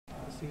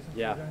season for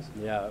Yeah, you guys?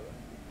 yeah,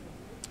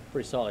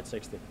 pretty solid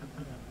 60.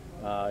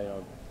 You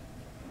know,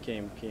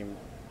 came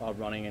out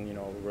running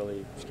and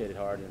really skated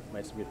hard and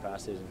made some good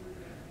passes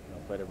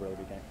and played a really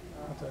good game.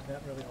 Went to the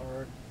net really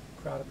hard,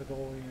 crowded the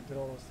goalie, and did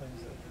all those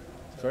things.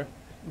 Sorry?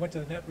 You went to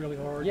the net really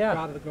hard, Yeah.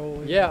 crowded the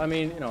goalie. Yeah, I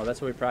mean,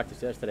 that's what we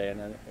practiced yesterday, and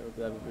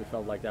then we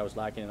felt like that was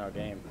lacking in our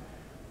game.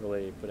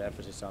 Really put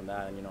emphasis on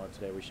that, and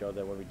today we showed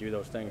that when we do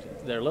those things,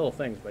 they're little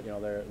things, but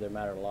they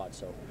matter a lot.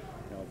 So,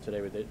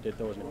 today we did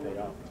those and it paid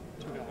off.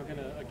 Tuukka, how can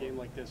a game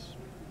like this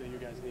that you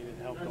guys needed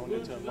help going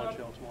into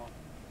Montreal tomorrow?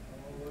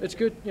 It's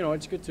good,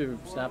 it's good to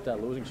snap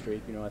that losing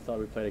streak. I thought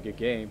we played a good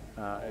game.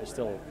 It's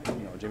still,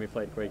 Jimmy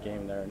played a great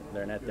game there,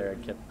 their net there,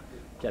 and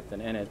kept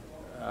them in it.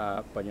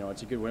 But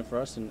it's a good win for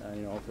us, and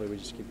hopefully we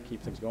just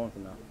keep things going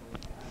from now.